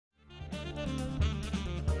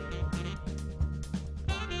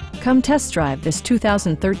Come test drive this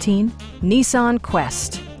 2013 Nissan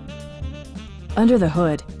Quest. Under the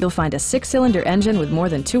hood, you'll find a 6-cylinder engine with more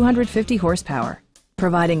than 250 horsepower,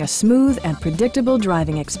 providing a smooth and predictable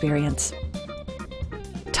driving experience.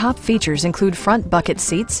 Top features include front bucket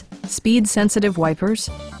seats, speed-sensitive wipers,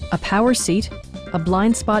 a power seat, a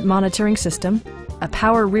blind spot monitoring system, a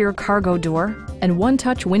power rear cargo door, and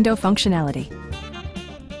one-touch window functionality.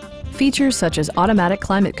 Features such as automatic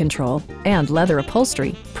climate control and leather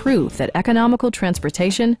upholstery prove that economical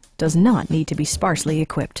transportation does not need to be sparsely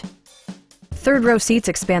equipped. Third-row seats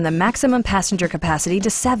expand the maximum passenger capacity to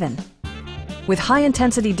 7. With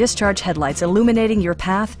high-intensity discharge headlights illuminating your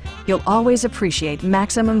path, you'll always appreciate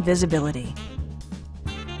maximum visibility.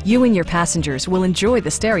 You and your passengers will enjoy the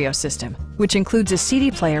stereo system, which includes a CD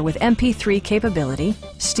player with MP3 capability,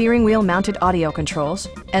 steering wheel mounted audio controls,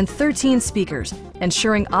 and 13 speakers,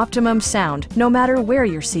 ensuring optimum sound no matter where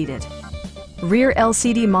you're seated. Rear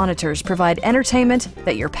LCD monitors provide entertainment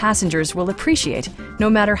that your passengers will appreciate no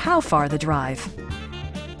matter how far the drive.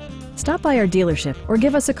 Stop by our dealership or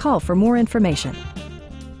give us a call for more information.